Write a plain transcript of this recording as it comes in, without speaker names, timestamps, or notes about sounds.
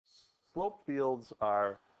Slope fields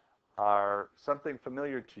are something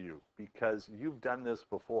familiar to you because you've done this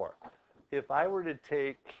before. If I were to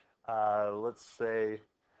take, let's say,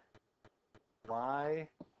 y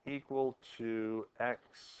equal to x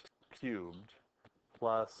cubed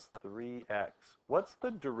plus 3x, what's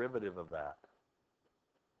the derivative of that?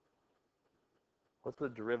 What's the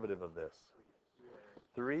derivative of this?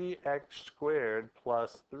 3x squared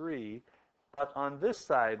plus 3. But on this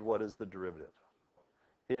side, what is the derivative?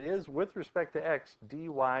 It is, with respect to x, dy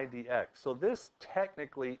dx. So this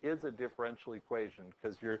technically is a differential equation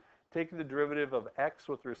because you're taking the derivative of x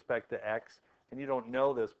with respect to x, and you don't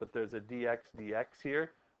know this, but there's a dx dx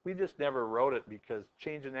here. We just never wrote it because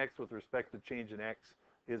change in x with respect to change in x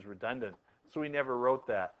is redundant. So we never wrote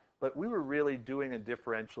that. But we were really doing a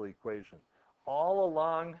differential equation. All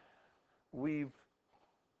along, we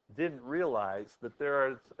didn't realize that there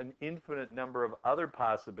are an infinite number of other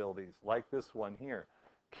possibilities, like this one here.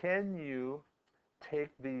 Can you take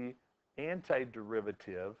the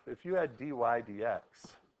antiderivative, if you had dy dx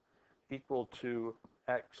equal to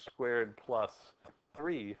x squared plus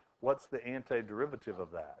 3, what's the antiderivative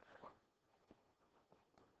of that?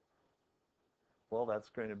 Well, that's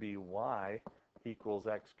going to be y equals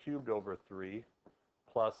x cubed over 3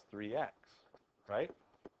 plus 3x, right?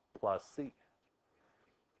 Plus c.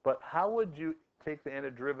 But how would you take the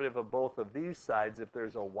antiderivative of both of these sides if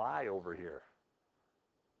there's a y over here?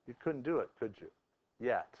 You couldn't do it, could you?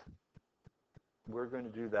 Yet. We're going to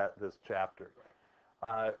do that this chapter.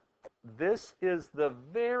 This is the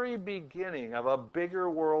very beginning of a bigger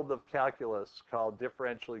world of calculus called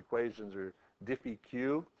differential equations, or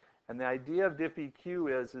diffie-q. And the idea of diffie-q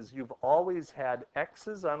is you've always had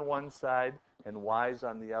x's on one side and y's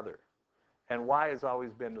on the other. And y has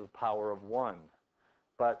always been to the power of 1.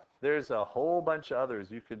 But there's a whole bunch of others.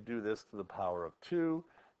 You could do this to the power of 2.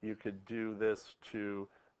 You could do this to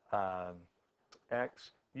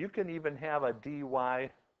x. You can even have a dy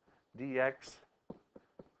dx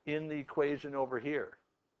in the equation over here.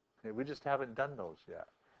 Okay, we just haven't done those yet.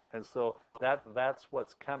 And so that's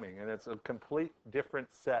what's coming. And it's a complete different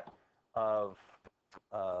set of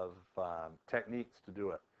techniques to do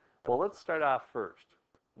it. Well, let's start off first.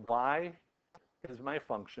 Y is my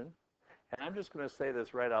function. And I'm just going to say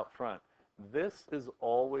this right out front. This is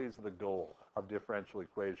always the goal of differential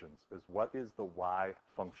equations, is what is the y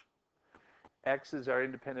function. X is our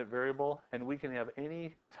independent variable, and we can have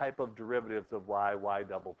any type of derivatives of y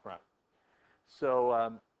double prime.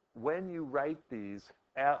 So when you write these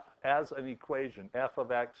as an equation, f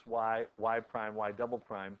of x, y prime, y double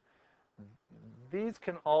prime, these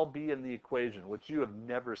can all be in the equation, which you have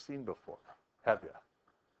never seen before, have you?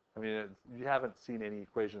 I mean, you haven't seen any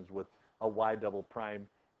equations with a y double prime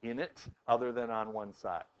in it other than on one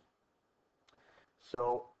side.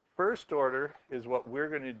 So first order is what we're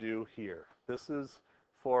going to do here. This is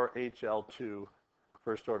for HL2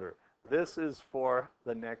 first order. This is for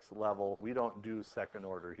the next level. We don't do second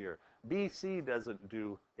order here. BC doesn't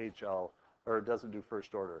do HL, or doesn't do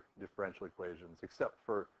first order differential equations, except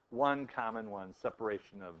for one common one,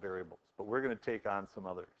 separation of variables. But we're going to take on some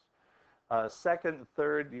others. Second and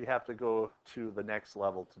third, you have to go to the next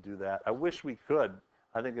level to do that. I wish we could.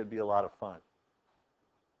 I think it'd be a lot of fun.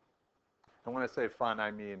 And when I say fun,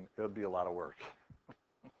 I mean it would be a lot of work.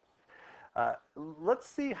 Let's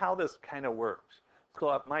see how this kind of works.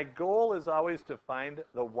 So my goal is always to find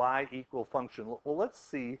the y equal function. Well, let's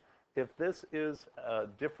see if this is a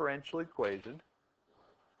differential equation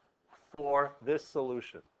for this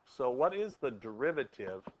solution. So what is the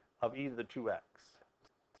derivative of e to the 2x?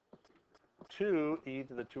 2e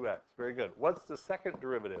to the 2x. Very good. What's the second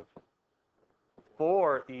derivative?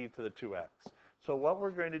 4e to the 2x. So what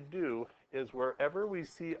we're going to do is wherever we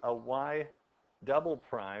see a y double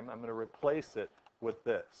prime, I'm going to replace it with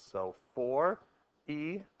this. So 4e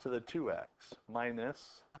to the 2x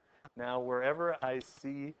minus, now wherever I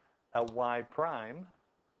see a y prime,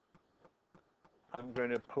 I'm going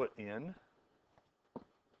to put in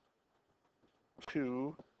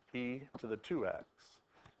 2e to the 2x.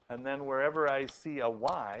 And then wherever I see a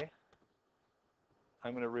y,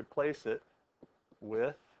 I'm going to replace it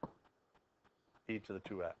with e to the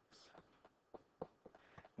 2x.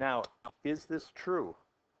 Now, is this true?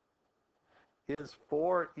 Is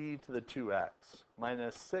 4e to the 2x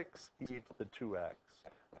minus 6e to the 2x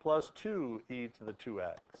plus 2e to the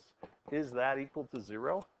 2x, is that equal to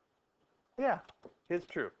 0? Yeah, it's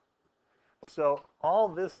true. So all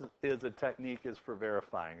this is a technique is for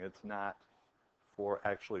verifying. It's not for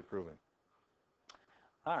actually proving.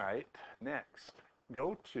 All right, next,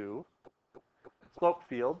 go to slope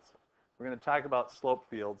fields. We're going to talk about slope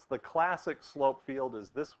fields. The classic slope field is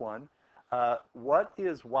this one. What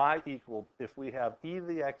is y equal if we have e to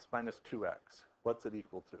the x minus 2x? What's it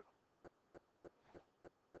equal to?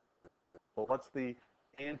 Well, what's the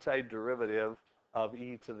antiderivative of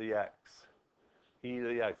e to the x? E to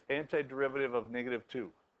the x. Antiderivative of negative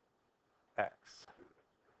 2x.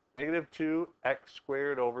 Negative 2x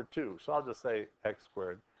squared over 2. So I'll just say x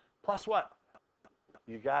squared. Plus what?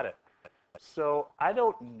 You got it. So I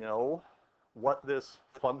don't know what this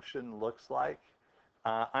function looks like.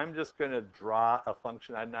 I'm just going to draw a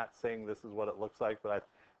function. I'm not saying this is what it looks like, but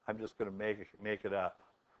I'm just going to make it up.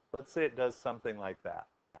 Let's say it does something like that.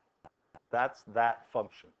 That's that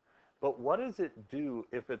function. But what does it do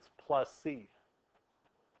if it's plus c?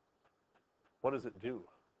 What does it do?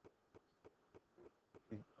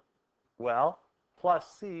 Well, plus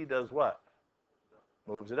c does what?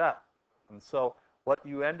 Moves it up. And so what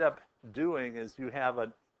you end up doing is you have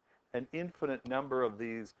an infinite number of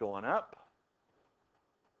these going up,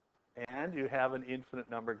 and you have an infinite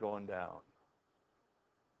number going down.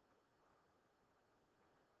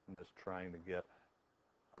 I'm just trying to get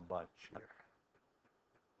a bunch here.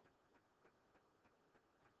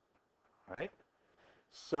 All right?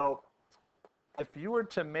 So if you were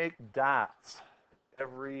to make dots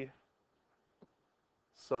every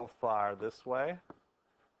so far this way,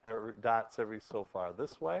 or dots every so far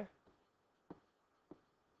this way,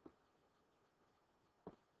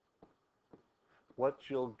 what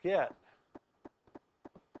you'll get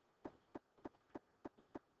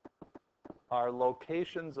are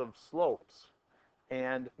locations of slopes.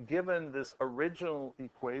 And given this original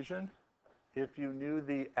equation, if you knew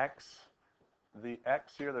the x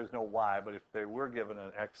here, there's no y, but if they were given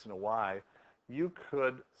an x and a y, you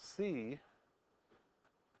could see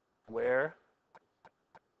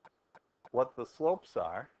what the slopes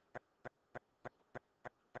are.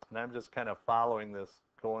 And I'm just kind of following this,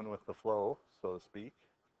 going with the flow, so to speak.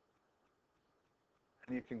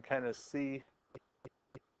 And you can kind of see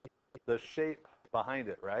the shape behind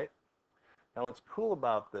it, right? Now what's cool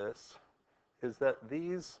about this is that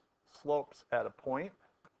these slopes at a point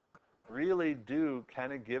really do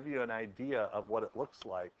kind of give you an idea of what it looks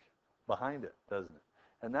like behind it, doesn't it?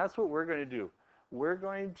 And that's what we're going to do. We're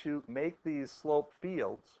going to make these slope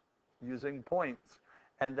fields using points,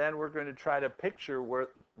 and then we're going to try to picture where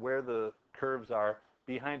the curves are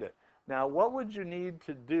behind it. Now, what would you need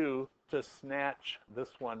to do to snatch this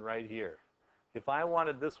one right here? If I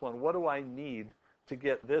wanted this one, what do I need to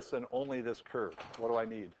get this and only this curve? What do I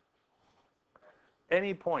need?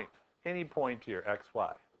 Any point here, x,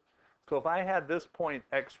 y. So if I had this point,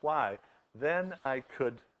 x, y, then I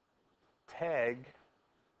could tag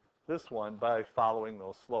this one by following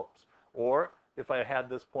those slopes. Or if I had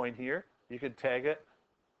this point here, you could tag it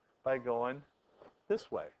by going this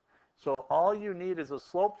way. So all you need is a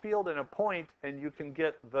slope field and a point, and you can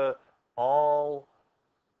get the all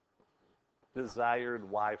desired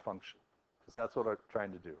y function. Because that's what we're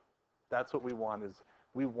trying to do. That's what we want, is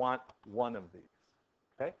we want one of these.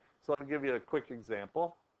 Okay? So I'll give you a quick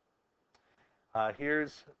example.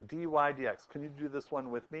 Here's dy dx. Can you do this one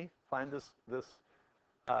with me? Find this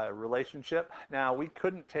relationship. Now, we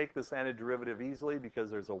couldn't take this antiderivative easily because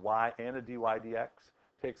there's a y and a dy dx.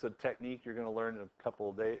 Takes a technique you're going to learn in a couple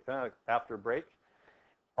of days after break.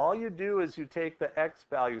 All you do is you take the x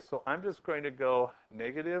value. So I'm just going to go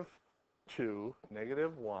 -2,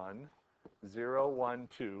 -1, 0, 1,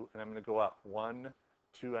 2, and I'm going to go up 1,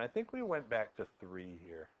 2. And I think we went back to 3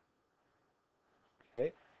 here.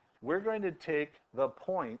 Okay. We're going to take the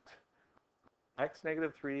point x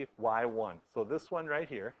 -3, y 1. So this one right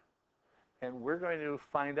here. And we're going to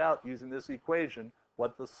find out using this equation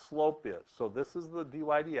what the slope is. So this is the dy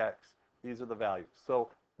dx. These are the values. So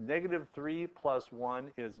 -3 plus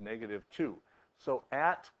 1 is -2. So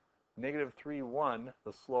at -3, 1,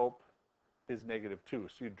 the slope is -2.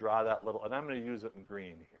 So you draw that little, and I'm going to use it in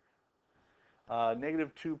green here.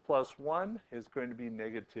 -2 plus 1 is going to be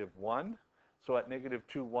 -1. So at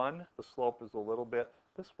 -2, 1, the slope is a little bit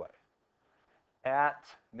this way.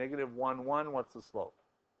 At -1, 1, what's the slope?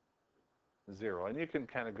 0. And you can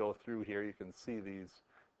kind of go through here. You can see these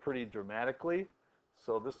pretty dramatically.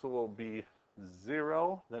 So this will be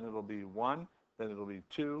 0, then it'll be 1, then it'll be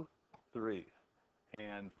 2, 3,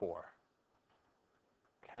 and 4.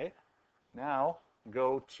 Okay. Now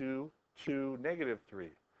go to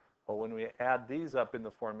 -3. Well, when we add these up in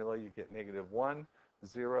the formula, you get -1,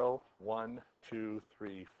 0, 1, 2,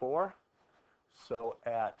 3, 4. So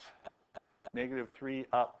at -3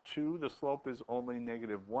 up 2, the slope is only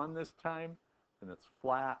 -1 this time, and it's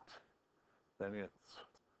flat. Then it's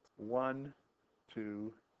 1,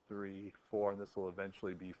 2, 3, 4, and this will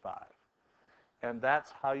eventually be 5. And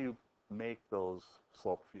that's how you make those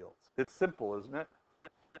slope fields. It's simple, isn't it?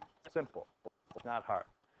 Simple, not hard.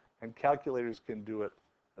 And calculators can do it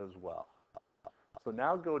as well. So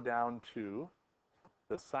now go down to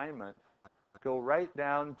the assignment. Go right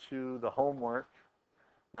down to the homework,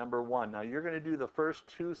 number 1. Now you're going to do the first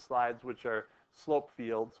 2 slides, which are slope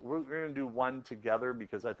fields. We're going to do one together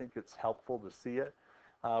because I think it's helpful to see it.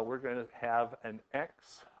 We're going to have an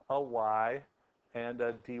x, a y, and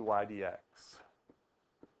a dy dx.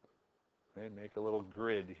 Okay, make a little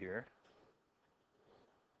grid here.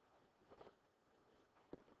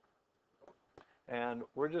 And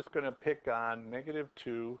we're just going to pick on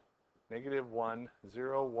 -2, -1,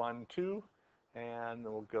 0, 1, 2, and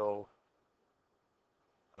we'll go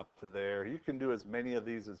up to there. You can do as many of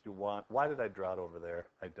these as you want. Why did I draw it over there?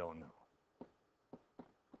 I don't know.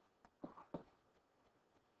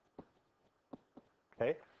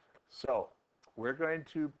 Okay, so we're going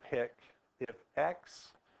to pick if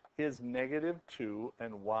x is -2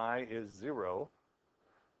 and y is 0,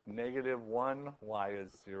 -1, y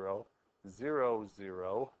is 0, 0,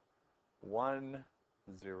 0, 1,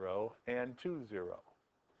 0, and 2, 0.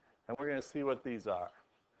 And we're going to see what these are.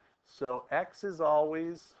 So x is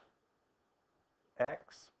always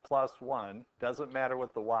x plus 1. Doesn't matter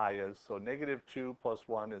what the y is. So -2 plus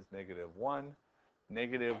 1 is -1.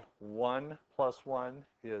 -1 plus 1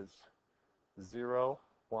 is 0,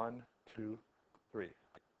 1, 2, 3.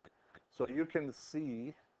 So you can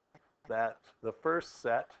see that the first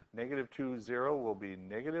set, -2, 0, will be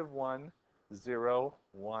 -1, 0,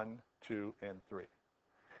 1, 2, and 3.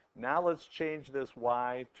 Now let's change this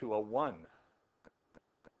y to a 1.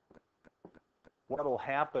 What will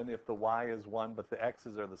happen if the y is 1 but the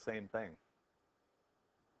x's are the same thing?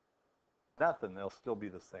 Nothing. They'll still be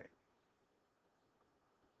the same.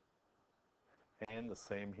 And the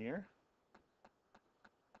same here.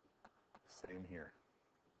 Same here.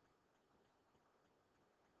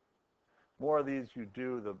 More of these you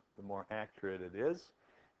do, the more accurate it is.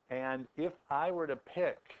 And if I were to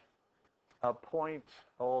pick a point,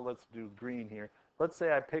 oh, let's do green here. Let's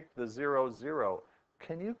say I picked the 0, 0.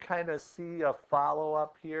 Can you kind of see a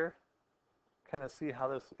follow-up here? Kind of see how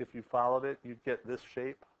this, if you followed it, you'd get this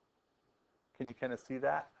shape? Can you kind of see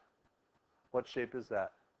that? What shape is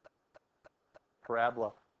that?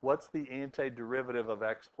 Parabola. What's the antiderivative of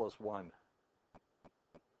x plus 1?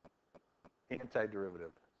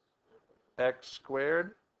 Antiderivative. X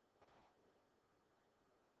squared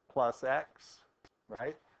plus x,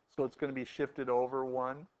 right? So it's going to be shifted over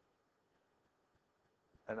 1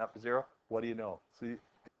 and up 0. What do you know? See,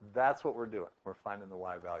 that's what we're doing. We're finding the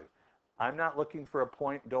y value. I'm not looking for a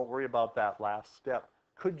point. Don't worry about that last step.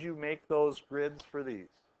 Could you make those grids for these?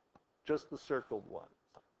 Just the circled ones.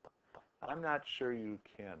 I'm not sure you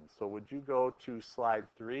can. So would you go to slide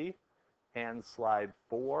 3 and slide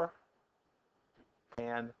 4?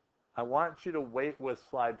 And I want you to wait with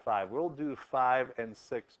slide 5. We'll do 5 and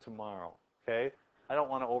 6 tomorrow, okay? I don't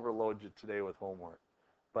want to overload you today with homework,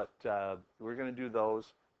 but we're going to do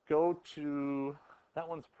those. Go to, that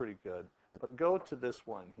one's pretty good, but go to this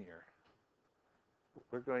one here.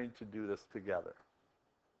 We're going to do this together.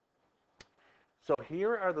 So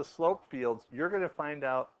here are the slope fields. You're going to find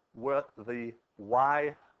out what the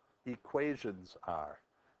y equations are,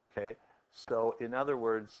 okay? So in other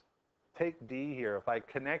words, take D here. If I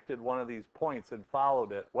connected one of these points and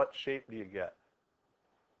followed it, what shape do you get?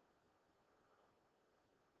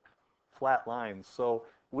 Flat lines. So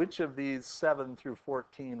which of these 7 through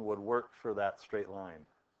 14 would work for that straight line?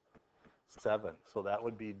 7. So that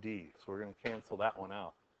would be D. So we're going to cancel that one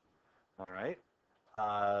out. All right.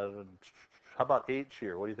 How about H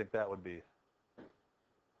here? What do you think that would be?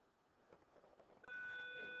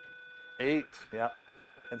 8. Yeah.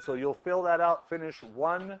 And so you'll fill that out, finish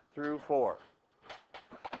 1 through 4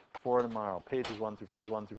 for tomorrow. Pages 1 through